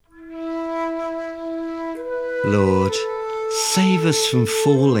Lord, save us from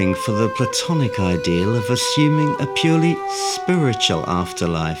falling for the Platonic ideal of assuming a purely spiritual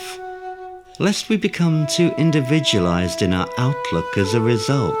afterlife, lest we become too individualized in our outlook as a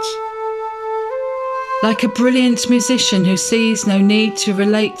result. Like a brilliant musician who sees no need to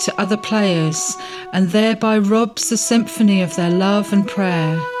relate to other players and thereby robs the symphony of their love and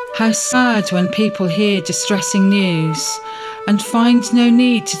prayer. How sad when people hear distressing news and find no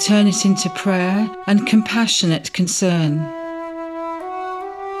need to turn it into prayer and compassionate concern.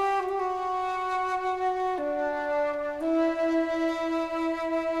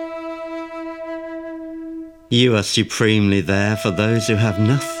 You are supremely there for those who have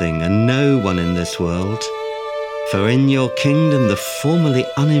nothing and no one in this world. For in your kingdom the formerly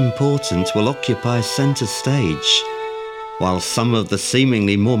unimportant will occupy centre stage, while some of the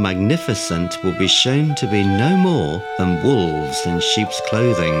seemingly more magnificent will be shown to be no more than wolves in sheep's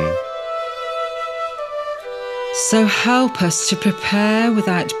clothing. So help us to prepare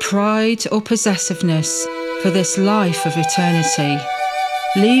without pride or possessiveness for this life of eternity,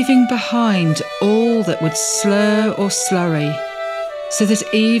 leaving behind all that would slur or slurry, so that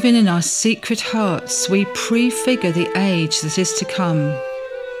even in our secret hearts we prefigure the age that is to come.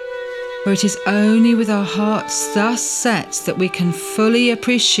 For it is only with our hearts thus set that we can fully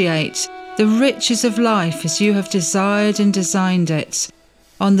appreciate the riches of life as you have desired and designed it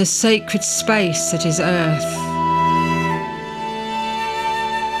on the sacred space that is earth.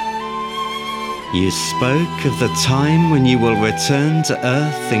 You spoke of the time when you will return to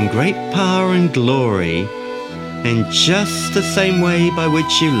earth in great power and glory, in just the same way by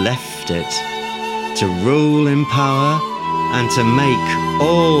which you left it, to rule in power and to make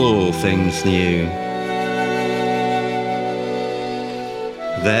all things new.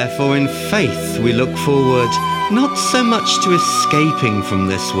 Therefore, in faith we look forward not so much to escaping from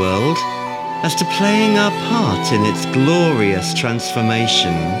this world as to playing our part in its glorious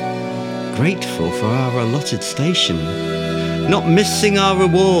transformation, grateful for our allotted station, not missing our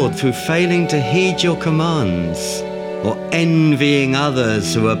reward through failing to heed your commands, or envying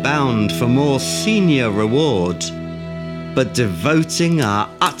others who are bound for more senior reward, but devoting our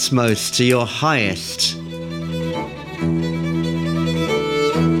utmost to your highest.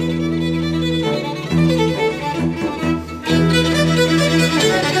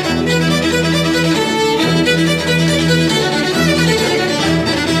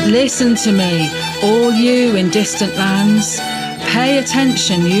 Listen to me, all you in distant lands. Pay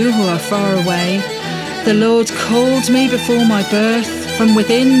attention, you who are far away. The Lord called me before my birth. From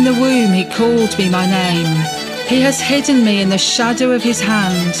within the womb he called me my name. He has hidden me in the shadow of his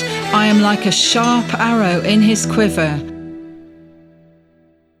hand. I am like a sharp arrow in his quiver.